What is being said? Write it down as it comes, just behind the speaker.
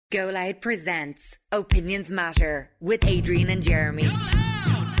Go Loud presents Opinions Matter with Adrian and Jeremy.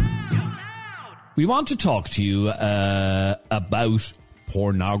 We want to talk to you about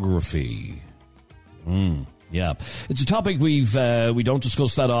pornography. Yeah, it's a topic we don't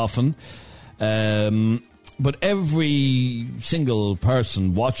discuss that often, but every single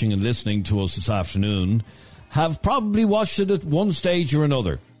person watching and listening to us this afternoon have probably watched it at one stage or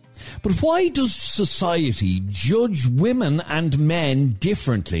another. But why does society judge women and men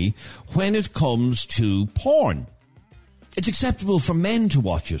differently when it comes to porn? It's acceptable for men to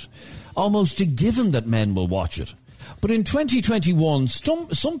watch it, almost a given that men will watch it. But in 2021,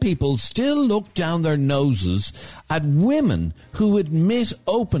 some people still look down their noses at women who admit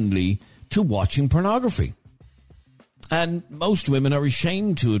openly to watching pornography. And most women are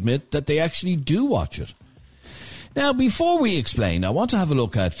ashamed to admit that they actually do watch it. Now, before we explain, I want to have a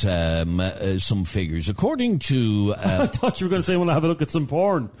look at some figures. According to... I thought you were going to say, I want to have a look at some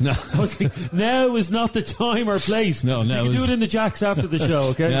porn. No. I was thinking, now is not the time or place. No, now you can do it in the jacks after the show,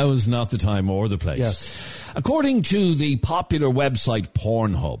 okay? Now is not the time or the place. Yes. According to the popular website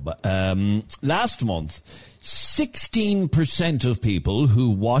Pornhub, last month, 16% of people who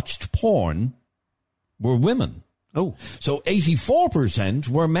watched porn were women. Oh. So 84%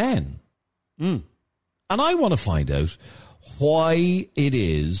 were men. And I want to find out why it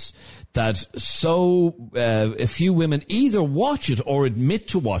is that a few women either watch it or admit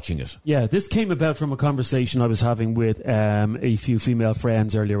to watching it. Yeah, this came about from a conversation I was having with a few female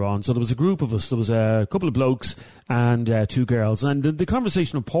friends earlier on. So there was a group of us. There was a couple of blokes and two girls. And the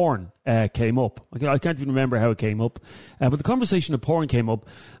conversation of porn came up. I can't even remember how it came up. But the conversation of porn came up,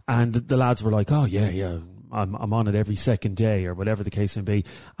 and the lads were like, oh, yeah. I'm on it every second day, or whatever the case may be.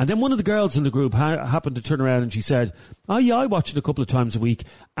 And then one of the girls in the group happened to turn around and she said, oh yeah, I watch it a couple of times a week.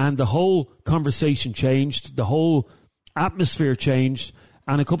 And the whole conversation changed, the whole atmosphere changed,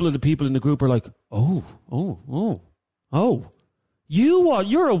 and a couple of the people in the group are like, oh,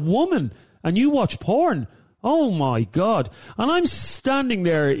 you're a woman and you watch porn. Oh my God. And I'm standing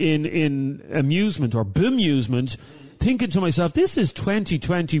there in amusement or bemusement, thinking to myself, this is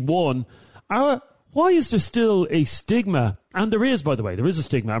 2021. Why is there still a stigma? And there is, by the way, there is a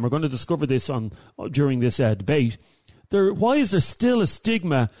stigma, and we're going to discover this during this debate. Why is there still a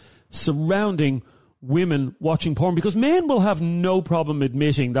stigma surrounding women watching porn? Because men will have no problem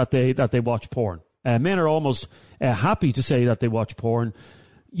admitting that they watch porn. Men are almost happy to say that they watch porn.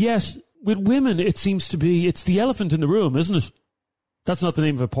 Yes, with women, it seems to be, it's the elephant in the room, isn't it? That's not the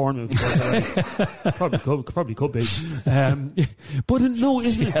name of a porn movie. Probably could be. But no,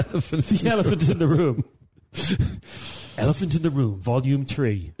 isn't it? The elephant in the room. Elephant in the Room, Volume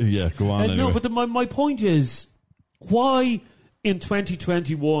 3. Yeah, go on anyway. No, but my point is, why in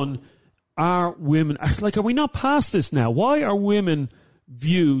 2021 are women... are we not past this now? Why are women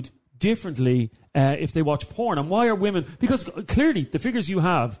viewed differently if they watch porn? And why are women... Because clearly, the figures you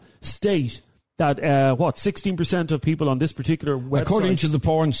have state... that, 16% of people on this particular website... According to the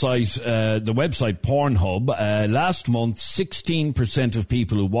porn site, the website Pornhub, last month, 16% of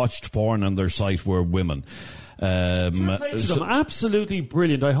people who watched porn on their site were women. Absolutely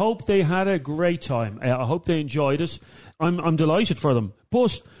brilliant. I hope they had a great time. I hope they enjoyed it. I'm delighted for them.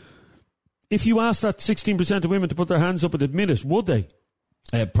 But if you ask that 16% of women to put their hands up and admit it, would they?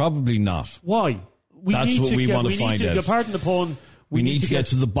 Probably not. Why? That's what we want to find out. Pardon the pun. We need to get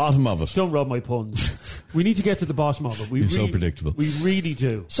to the bottom of it. Don't rub my puns. We need to get to the bottom of it. You're so predictable. We really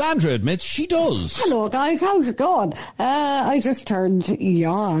do. Sandra admits she does. Hello, guys. How's it going? I just turned you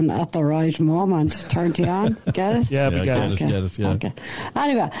on at the right moment. Turned you on. Get it? Yeah, we get it. Yeah. Okay.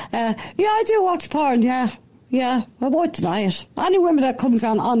 Anyway, I do watch porn, yeah. Yeah, I won't deny it. Any woman that comes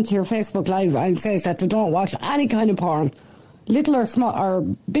onto your Facebook Live and says that they don't watch any kind of porn, little or small, or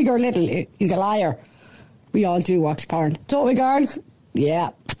big or little, is a liar. We all do watch porn. Don't we, girls?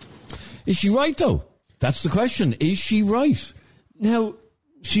 Yeah. Is she right, though? That's the question. Is she right? Now,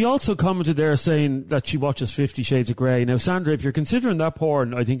 she also commented there saying that she watches 50 Shades of Grey. Now, Sandra, if you're considering that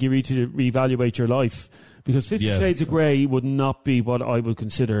porn, I think you need to reevaluate your life. Because 50 Shades of Grey would not be what I would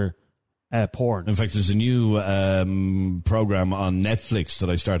consider porn. In fact, there's a new program on Netflix that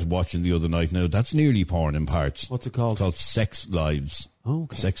I started watching the other night. Now, that's nearly porn in parts. What's it called? It's called Sex Lives. Oh,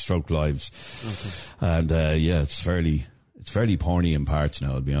 okay. Sex Stroke Lives. Okay. And, it's fairly porny in parts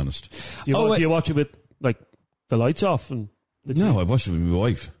now, I'll be honest. Do you watch it with, like, the lights off? No, I watched it with my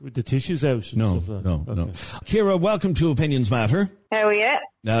wife. With the tissues out? No. Ciara, welcome to Opinions Matter. How are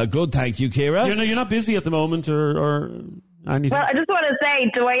you? Good, thank you, Ciara. You're not busy at the moment, or Anything? Well, I just want to say,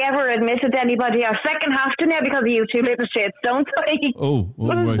 do I ever admit it to anybody? I second have to now because of you two little shits, don't I? Oh,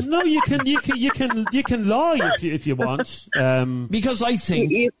 right. No, you can lie if you want. Because I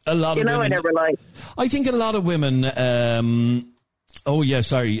think a lot of women... I never lie. I think a lot of women...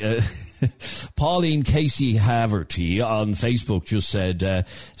 Pauline Casey Haverty on Facebook just said,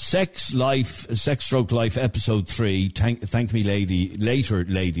 Sex Stroke Life episode 3, thank me later,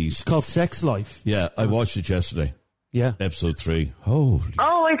 ladies. It's called Sex Life. Yeah, I watched it yesterday. Yeah. Episode 3. Holy.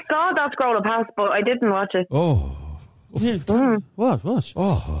 Oh, I saw that scrolling past, but I didn't watch it. Oh. Yeah. What?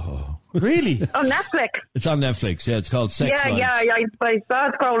 Oh. Really? On Netflix. It's on Netflix, yeah. It's called Sex Life. Yeah, I saw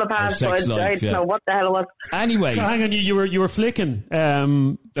it scrolling past, so I didn't know what the hell it was. Anyway. So hang on, you were flicking.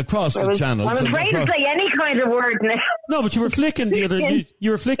 Across the channel. I'm afraid to say any kind of word now. No, but you were flicking the other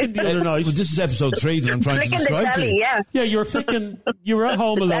you were flicking the other night. Well, this is episode 3 that I'm trying to describe to you. Yeah. Yeah, you were flicking. You were at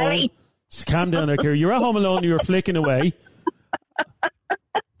home alone. Just calm down, Kira. You were at home alone. You were flicking away.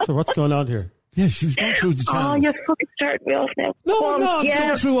 So what's going on here? Yeah, she was going through the channel. Oh, you're fucking starting me off now. No, She's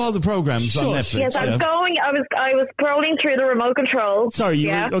going through all the programs on Netflix. Yes, I was scrolling through the remote control. Sorry,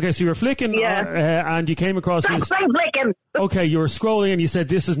 okay, so you were flicking, and you came across this. Stop flicking. Okay, you were scrolling and you said,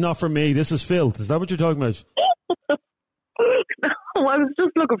 "This is not for me. This is filth." Is that what you're talking about? No, I was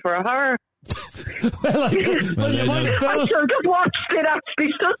just looking for a horror. Well, you might have I found. should have watched it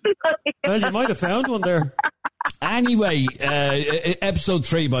actually. Well, you might have found one there. Anyway, episode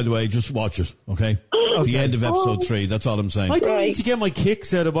 3, by the way, just watch it, okay? The end of episode 3, that's all I'm saying. I don't need to get my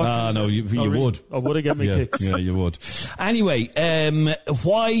kicks out of watching. No, you would. I would have get my kicks. Yeah, you would. Anyway,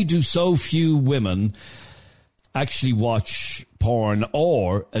 why do so few women actually watch porn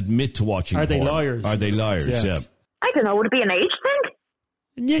or admit to watching porn? Are they liars? Are they liars, Yes. yeah. I don't know, would it be an age thing?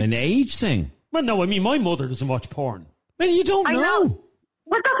 Yeah. An age thing? Well, no, I mean, my mother doesn't watch porn. Well, you don't I know.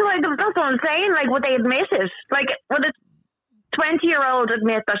 Well, that's what I'm saying. Like, would they admit it? Like, would a 20-year-old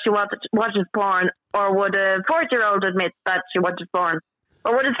admit that she watches porn, or would a 40-year-old admit that she watches porn?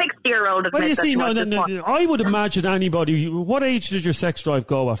 Or would a 60-year-old admit that she watches porn? I would imagine anybody... What age did your sex drive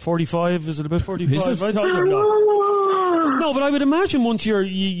go at? 45? Is it about 45? I don't know. No, but I would imagine once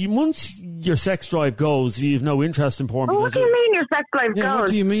your sex drive goes, you have no interest in porn. Well, what do you mean your sex drive goes? What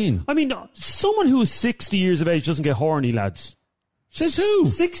do you mean? I mean, someone who is 60 years of age doesn't get horny, lads. Says who?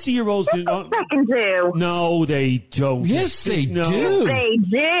 60-year-olds do not. Second do. No, they don't. Yes, they do. They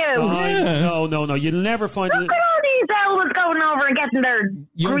do. No. You'll never find Look at all these elves going over and getting their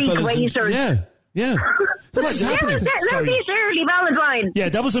Young Greek fellas waiters. Yeah. What's happening? Let's see Shirley Valentine. Yeah,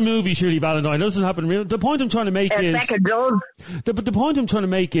 that was a movie, Shirley Valentine. That doesn't happen. The point I'm trying to make is... Second does. The point I'm trying to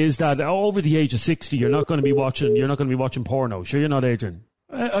make is that over the age of 60, you're not going to be watching porno. Sure, you're not, Adrian?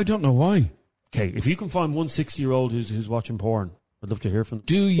 I don't know why. Okay, if you can find one 60-year-old who's watching porn, I'd love to hear from them.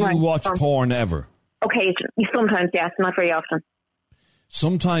 Do you watch porn ever? Occasionally. Sometimes, yes. Not very often.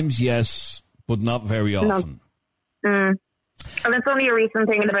 Sometimes, yes, but not very often. No. And it's only a recent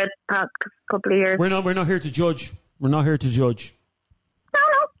thing in about the past couple of years. We're not here to judge. We're not here to judge.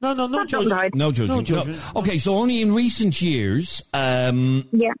 No judging. No judging. No. Okay, so only in recent years,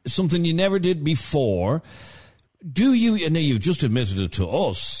 something you never did before. Do you, and you've just admitted it to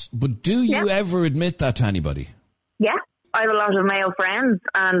us, but do you ever admit that to anybody? Yeah. I have a lot of male friends,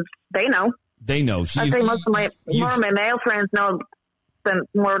 and they know. They know. So I'd say more of my male friends know than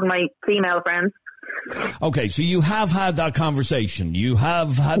more of my female friends. Okay, so you have had that conversation. You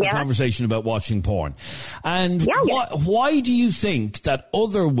have had the conversation about watching porn. And why do you think that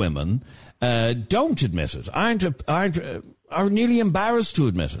other women don't admit it, are nearly embarrassed to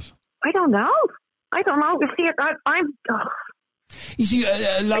admit it? I don't know. You see, You see,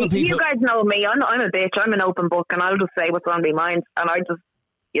 a lot of people... You guys know me. I'm a bitch. I'm an open book, and I'll just say what's on my mind. And I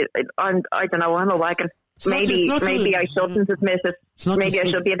don't know. I'm a wagon. Maybe I shouldn't admit it. Maybe I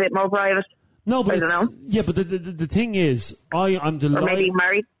should be a bit more private. No, but I don't know. Yeah, but the thing is, I'm delighted. Or maybe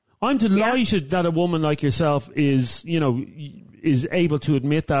married. I'm delighted that a woman like yourself is able to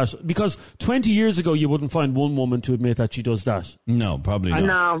admit that, because 20 years ago you wouldn't find one woman to admit that she does that. No, probably not.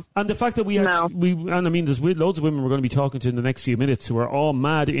 No. And the fact that there's loads of women we're going to be talking to in the next few minutes who are all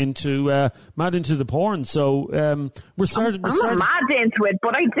mad into the porn. So I'm not mad into it,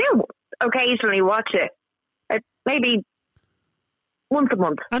 but I do occasionally watch it. Maybe once a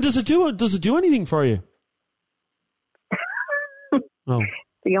month. And does it do anything for you? Oh.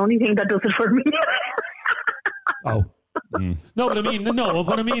 The only thing that does it for me. Oh. No, what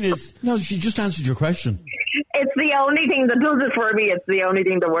I mean is... No, she just answered your question. It's the only thing that does it for me. It's the only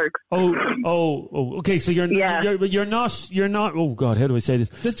thing that works. Oh, okay, so you're not, oh God, how do I say this?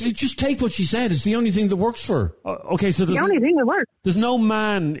 Just take what she said. It's the only thing that works for her. Okay, so the only thing that works. There's no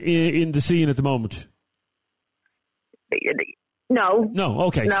man in the scene at the moment. No. No,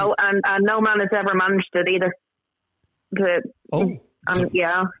 okay. No, and no man has ever managed it either.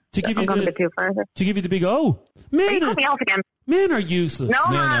 Yeah. To give I'm you going to get too further. To give you the big O. You cut me off again. Men are useless.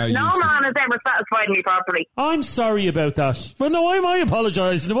 No man has ever satisfied me properly. I'm sorry about that. Well, no, I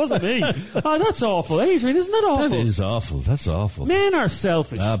apologise. It wasn't me. Oh, that's awful. Adrian, isn't that awful? That is awful. That's awful. Men are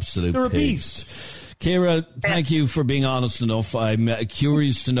selfish. Absolute They're a pigs. beast. Kira, thank you for being honest enough. I'm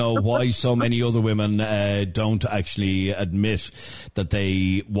curious to know why so many other women don't actually admit that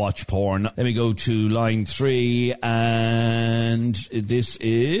they watch porn. Let me go to line 3, and this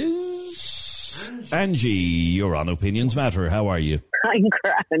is Angie. You're on Opinions Matter. How are you? I'm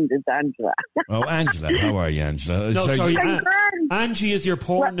grand, it's Angela. Oh, Angela. How are you, Angela? No, sorry. I'm grand. Angie is your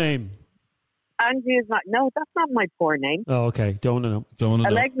porn name. Angie is not. No, that's not my porn name. Oh, okay. Don't know.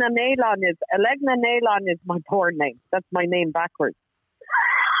 Alegna Nailon is my porn name. That's my name backwards.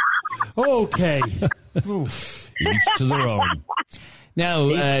 Okay. Each to their own.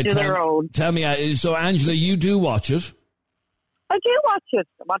 Now, tell me, so Angela, you do watch it? I do watch it.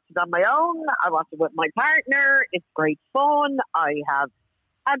 I watch it on my own. I watch it with my partner. It's great fun. I have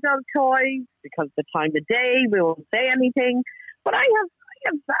adult toys because the time of day we won't say anything. But I have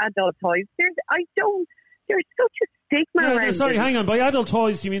adult toys. There's such a stigma around sorry, it. hang on. By adult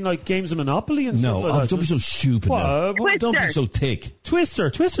toys, do you mean like games of Monopoly and stuff like that? Don't be so stupid now. Don't be so thick.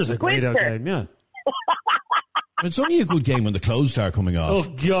 Twister's a great out game, yeah. It's only a good game when the clothes start coming off.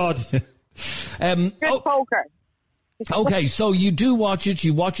 Oh, God. Poker. Okay, so you do watch it.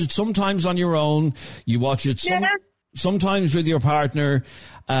 You watch it sometimes on your own. You watch it sometimes with your partner.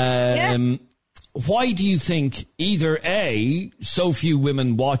 Why do you think either A, so few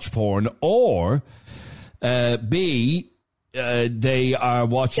women watch porn, or B, they are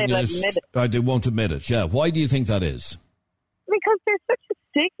watching they won't admit it? Yeah. Why do you think that is? Because there's such a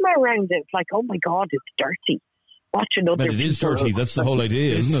stigma around it. It's like, oh my God, it's dirty. Watch another. But it is dirty. That's the whole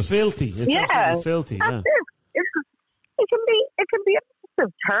idea, isn't it? It's filthy. It's absolutely filthy. Yeah. It can be a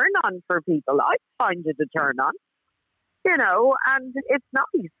massive turn on for people. I find it a turn on. You know, and it's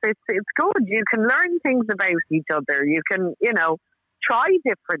nice. It's good. You can learn things about each other. You can, try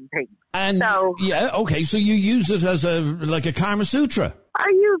different things. And so you use it as like a Karma Sutra. I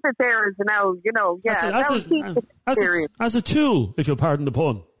use it there as a tool, if you'll pardon the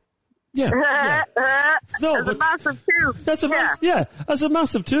pun. Yeah. No, as a massive tool. As a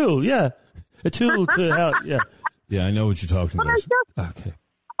massive tool. Yeah, a tool to help. Yeah. Yeah, I know what you're talking about. Okay.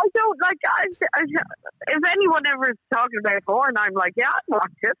 I don't if anyone ever is talking about porn, I'm like, yeah, I'd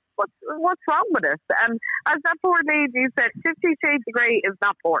watch it. What's wrong with it? And as that poor lady said, 50 Shades of Grey is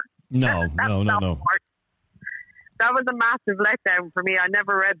not porn. No. Porn. That was a massive letdown for me. I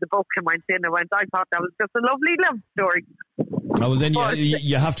never read the book and went in and I thought that was just a lovely love story. Oh, well, then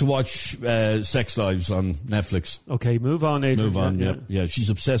you have to watch Sex Lives on Netflix. Okay, move on, Adrian. Move on, yeah.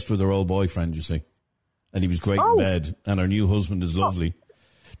 She's obsessed with her old boyfriend, you see. And he was great in bed. And her new husband is lovely.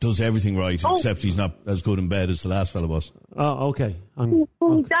 Does everything right, except he's not as good in bed as the last fella was. Oh, okay. Okay.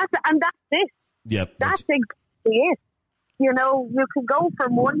 That's it. Yep. That's exactly it. You can go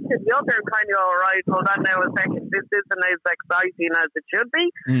from one to the other and kind of go, all right, hold on now a second, this isn't as exciting as it should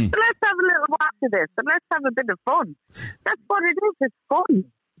be. So let's have a little watch of this and let's have a bit of fun. That's what it is, it's fun.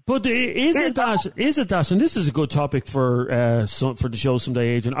 But is it that, and this is a good topic for the show someday,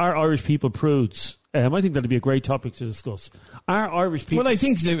 Adrian, are Irish people prudes? I think that'd be a great topic to discuss. Are Irish people... Well, I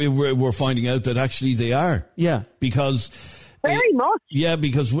think we're finding out that actually they are. Yeah. Because... Very much. Yeah,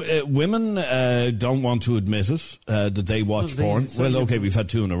 because women don't want to admit it, that they watch porn. Well, okay, we've had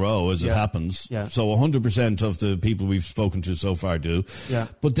 2 in a row, as it happens. Yeah. So 100% of the people we've spoken to so far do. Yeah.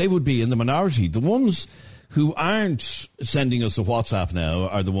 But they would be in the minority. The ones who aren't sending us a WhatsApp now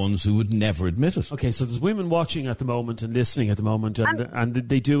are the ones who would never admit it. Okay, so there's women watching at the moment and listening at the moment, and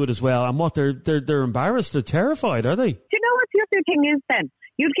they do it as well. And what, they're embarrassed, they're terrified, are they? Do you know what the other thing is then?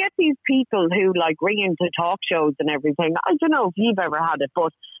 You'd get these people who ring into talk shows and everything. I don't know if you've ever had it,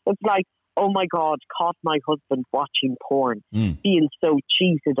 but it's like, oh my God, caught my husband watching porn, being so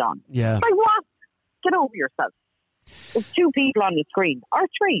cheated on. Yeah. Like what? Get over yourself. It's 2 people on the screen, or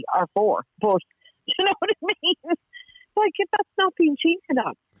 3, or 4, but you know what I mean? Like, that's not being cheated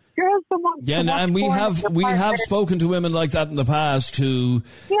on. Your husband wants to watch and we porn have spoken to women like that in the past who...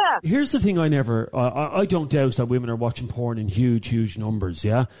 Yeah. Here's the thing I don't doubt that women are watching porn in huge, huge numbers,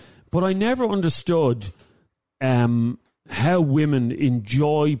 yeah? But I never understood how women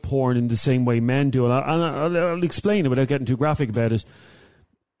enjoy porn in the same way men do. And I'll explain it without getting too graphic about it.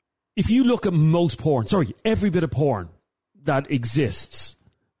 If you look at every bit of porn that exists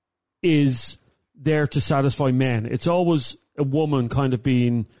is there to satisfy men. It's always a woman kind of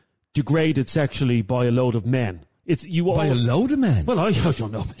being degraded sexually by a load of men. It's you By a load of men. Well, I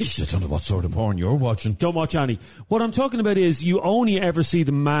don't know. I don't know what sort of porn you're watching. Don't watch any. What I'm talking about is you only ever see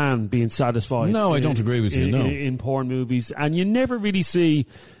the man being satisfied. No, I don't agree with you, no. In porn movies. And you never really see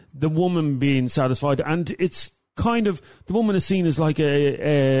the woman being satisfied. And it's kind of, the woman is seen as like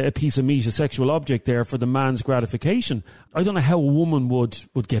a piece of meat, a sexual object there for the man's gratification. I don't know how a woman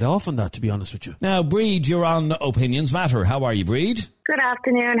would get off on that, to be honest with you. Now, Breed, you're on Opinions Matter. How are you, Breed? Good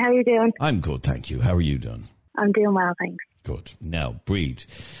afternoon. How are you doing? I'm good, thank you. How are you doing? I'm doing well, thanks. Good. Now, Breed,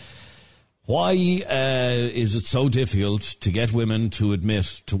 why is it so difficult to get women to admit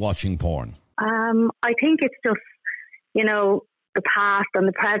to watching porn? I think it's just, the past and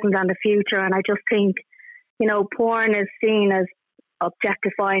the present and the future. And I just think, porn is seen as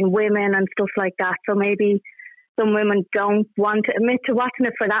objectifying women and stuff like that. So maybe some women don't want to admit to watching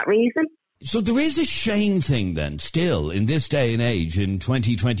it for that reason. So there is a shame thing then, still, in this day and age, in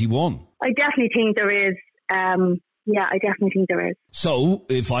 2021? I definitely think there is. I definitely think there is. So,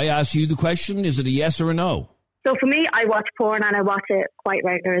 if I ask you the question, is it a yes or a no? So for me, I watch porn and I watch it quite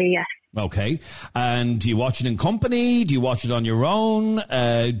regularly, yes. Okay. And do you watch it in company? Do you watch it on your own?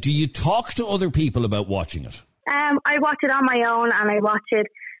 Do you talk to other people about watching it? I watch it on my own and I watch it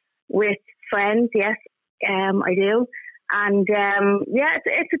with friends, yes, I do. And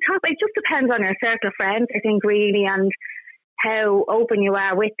it's a topic. It just depends on your circle of friends, I think, really, and how open you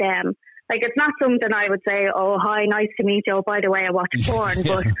are with them. Like, it's not something I would say, oh, hi, nice to meet you. Oh, by the way, I watch porn.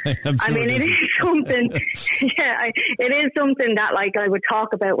 But, it is something, it is something that, like, I would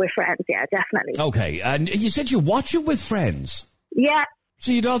talk about with friends. Yeah, definitely. Okay. And you said you watch it with friends? Yeah.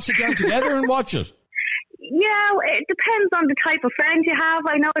 So you'd all sit down together and watch it? Yeah, it depends on the type of friends you have.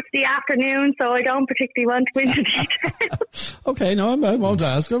 I know it's the afternoon, so I don't particularly want to go into details. Okay, no, I won't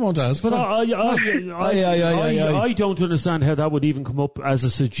ask. But I don't understand how that would even come up as a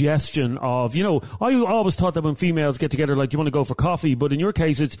suggestion of, I always thought that when females get together, like, do you want to go for coffee? But in your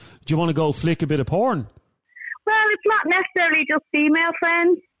case, it's, do you want to go flick a bit of porn? Well, it's not necessarily just female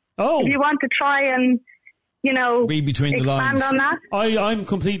friends. Oh. If you want to try and, read between the lines. Expand on that. I'm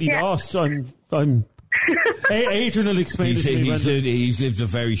completely lost. I'm Adrian will explain it to me. He's lived a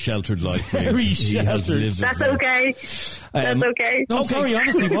very sheltered life. Very sheltered. That's okay. That's okay. No, sorry,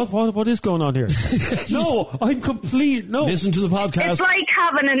 honestly, what is going on here? No, I'm complete. No. Listen to the podcast. It's like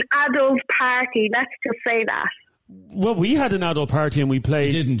having an adult party. Let's just say that. Well, we had an adult party and we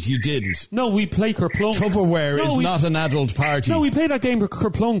played... You didn't. No, we played Kerplunk. Tupperware is not an adult party. No, we played that game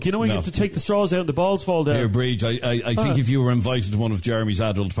Kerplunk. You have to take the straws out and the balls fall down. Here, Breach, I think if you were invited to one of Jeremy's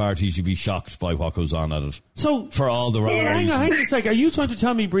adult parties, you'd be shocked by what goes on at it. So, for all the wrong reasons. Hang on a sec. Are you trying to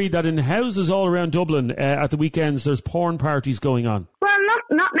tell me, Breed, that in houses all around Dublin at the weekends there's porn parties going on? Well,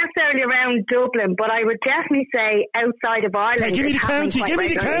 not necessarily around Dublin, but I would definitely say outside of Ireland. Okay, give me the county. Give me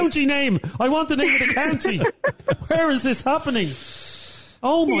the county name. I want the name of the county. Where is this happening?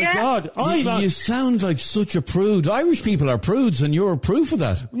 Oh my God! You sound like such a prude. Irish people are prudes, and you're proof of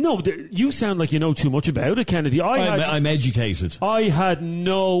that. No, you sound like you know too much about it, Kennedy. I'm educated. I had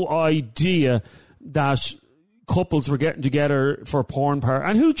no idea that couples were getting together for porn party.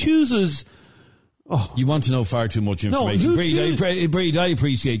 And who chooses? Oh. You want to know far too much information. Breed, I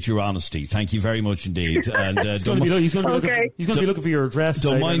appreciate your honesty. Thank you very much indeed. And he's going to be looking for your address.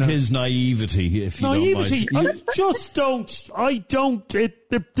 Don't mind his naivety, if you don't mind. I don't.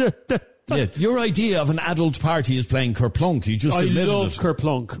 Your idea of an adult party is playing Kerplunk. You just admitted it. I love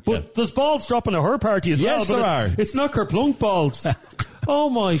Kerplunk. But there's balls dropping at her party as well. Yes, there are. It's not Kerplunk balls. Oh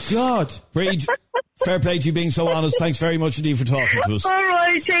my God. Breed, fair play to you being so honest. Thanks very much indeed for talking to us. All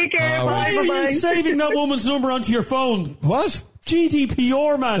right, take care. Why are you saving that woman's number onto your phone? What?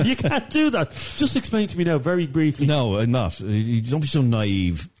 GDPR, man. You can't do that. Just explain to me now, very briefly. No, I'm not. Don't be so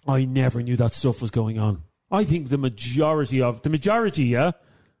naive. I never knew that stuff was going on. I think the majority of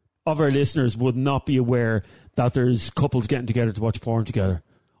our listeners would not be aware that there's couples getting together to watch porn together.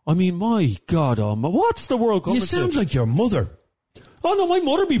 I mean, my God, what's the world coming to? You sound like your mother. Oh, no, my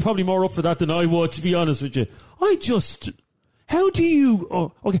mother would be probably more up for that than I would, to be honest with you.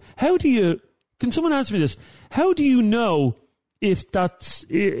 Can someone answer me this? How do you know if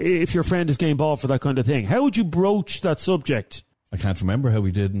your friend is game ball for that kind of thing? How would you broach that subject? I can't remember how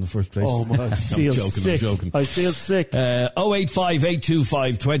we did in the first place. Oh, my, I feel sick. I feel sick. 085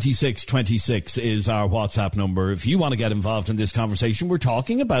 825 2626 is our WhatsApp number. If you want to get involved in this conversation, we're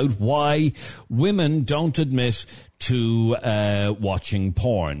talking about why women don't admit to watching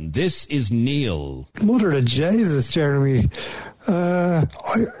porn. This is Neil. Mother of Jesus, Jeremy.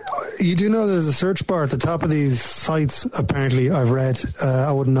 You do know there's a search bar at the top of these sites, apparently, I've read.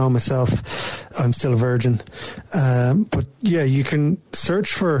 I wouldn't know myself. I'm still a virgin. But yeah, you can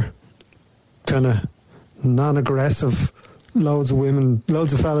search for kind of non-aggressive, loads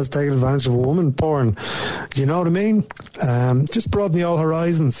of fellas taking advantage of a woman porn. You know what I mean? Just broaden the all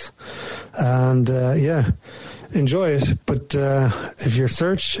horizons, and enjoy it. But if your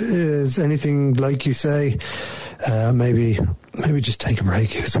search is anything like you say, maybe just take a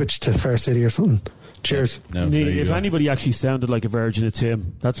break, switch to Fair City or something. Cheers. No, if anybody actually sounded like a virgin, it's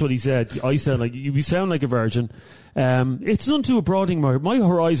him. That's what he said. I sound like you sound like a virgin. It's none too broadening. My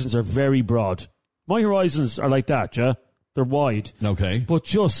horizons are very broad. My horizons are like that, yeah. They're wide. Okay. But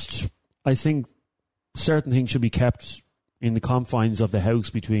just, I think certain things should be kept in the confines of the house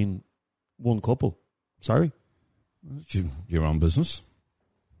between one couple. Sorry. It's your own business.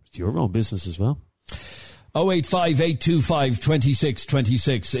 It's your own business as well.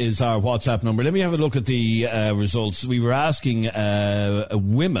 085-825-2626 is our WhatsApp number. Let me have a look at the results. We were asking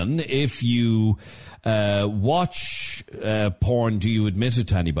women, if you watch porn, do you admit it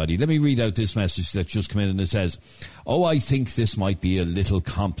to anybody? Let me read out this message that's just come in, and it says, I think this might be a little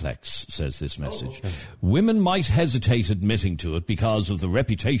complex, says this message. Okay. Women might hesitate admitting to it because of the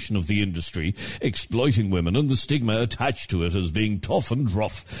reputation of the industry exploiting women and the stigma attached to it as being tough and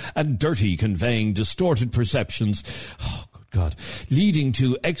rough and dirty, conveying distorted perceptions. Oh, good God. Leading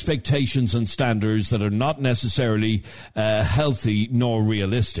to expectations and standards that are not necessarily healthy nor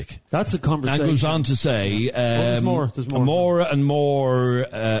realistic. That's a conversation. And goes on to say, there's more.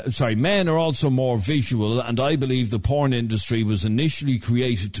 Men are also more visual, and I believe the porn industry was initially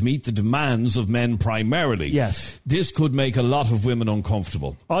created to meet the demands of men primarily. Yes. This could make a lot of women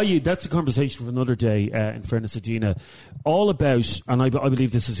uncomfortable. That's a conversation for another day, in fairness to Gina. All about, and I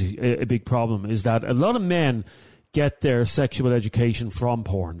believe this is a big problem, is that a lot of men get their sexual education from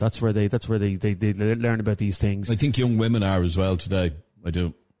porn. That's where they learn about these things. I think young women are as well today. I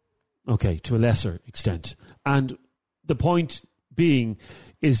do. Okay, to a lesser extent. And the point being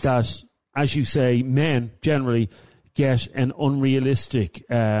is that, as you say, men generally get an unrealistic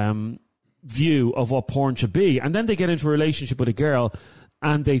view of what porn should be. And then they get into a relationship with a girl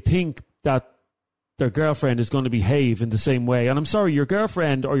and they think that their girlfriend is going to behave in the same way. And I'm sorry, your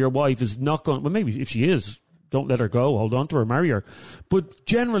girlfriend or your wife is not going... Well, maybe if she is, don't let her go, hold on to her, marry her. But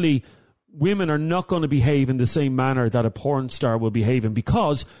generally, women are not going to behave in the same manner that a porn star will behave in,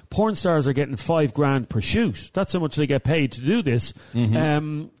 because porn stars are getting $5,000 per shoot. That's how much they get paid to do this.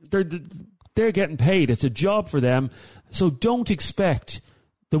 Mm-hmm. They're getting paid. It's a job for them. So don't expect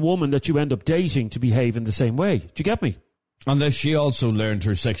the woman that you end up dating to behave in the same way. Do you get me? Unless she also learned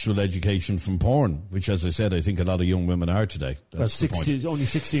her sexual education from porn, which, as I said, I think a lot of young women are today. That's only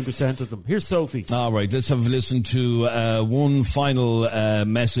 16% of them. Here's Sophie. All right, let's have a listen to one final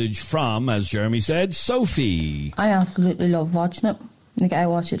message from, as Jeremy said, Sophie. I absolutely love watching it. Like, I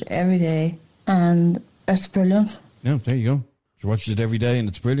watch it every day, and it's brilliant. Yeah, there you go. She watches it every day, and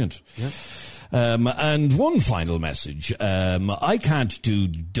it's brilliant. Yeah. And one final message. I can't do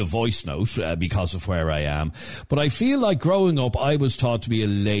the voice note because of where I am, but I feel like growing up I was taught to be a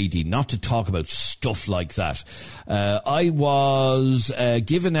lady, not to talk about stuff like that. I was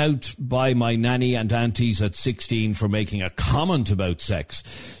given out by my nanny and aunties at 16 for making a comment about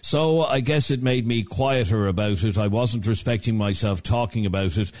sex. So I guess it made me quieter about it. I wasn't respecting myself talking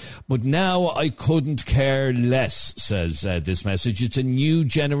about it, but now I couldn't care less, says this message. It's a new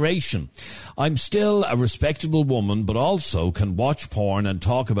generation. I'm still a respectable woman, but also can watch porn and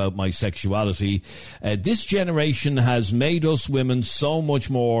talk about my sexuality. This generation has made us women so much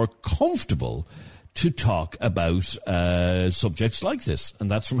more comfortable to talk about subjects like this. And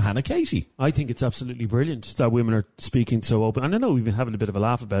that's from Hannah Katie. I think it's absolutely brilliant that women are speaking so open. And I know we've been having a bit of a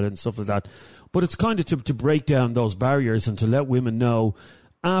laugh about it and stuff like that, but it's kind of to break down those barriers and to let women know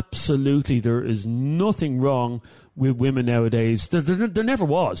absolutely there is nothing wrong with women nowadays. There never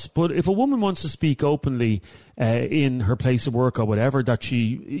was. But if a woman wants to speak openly in her place of work or whatever,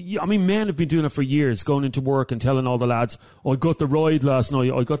 men have been doing it for years, going into work and telling all the lads, I got the ride last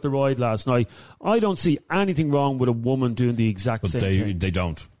night. I don't see anything wrong with a woman doing the exact same thing. They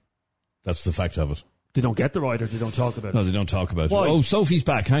don't. That's the fact of it. They don't get the ride, or they don't talk about it? No, they don't talk about Why? it. Oh, Sophie's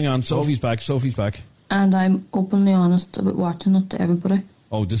back. Hang on. Sophie's back. And I'm openly honest about watching it to everybody.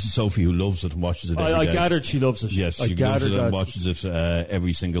 Oh, this is Sophie, who loves it and watches it every day. I gathered she loves it. Yes, she loves it and watches it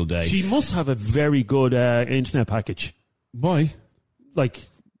every single day. She must have a very good internet package. Why? Like,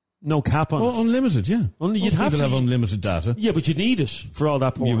 no cap on it. Unlimited, yeah. Only Most people have unlimited data. Yeah, but you need it for all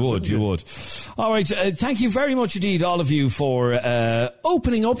that porn. You would. All right, thank you very much indeed, all of you, for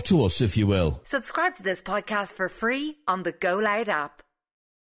opening up to us, if you will. Subscribe to this podcast for free on the Go Loud app.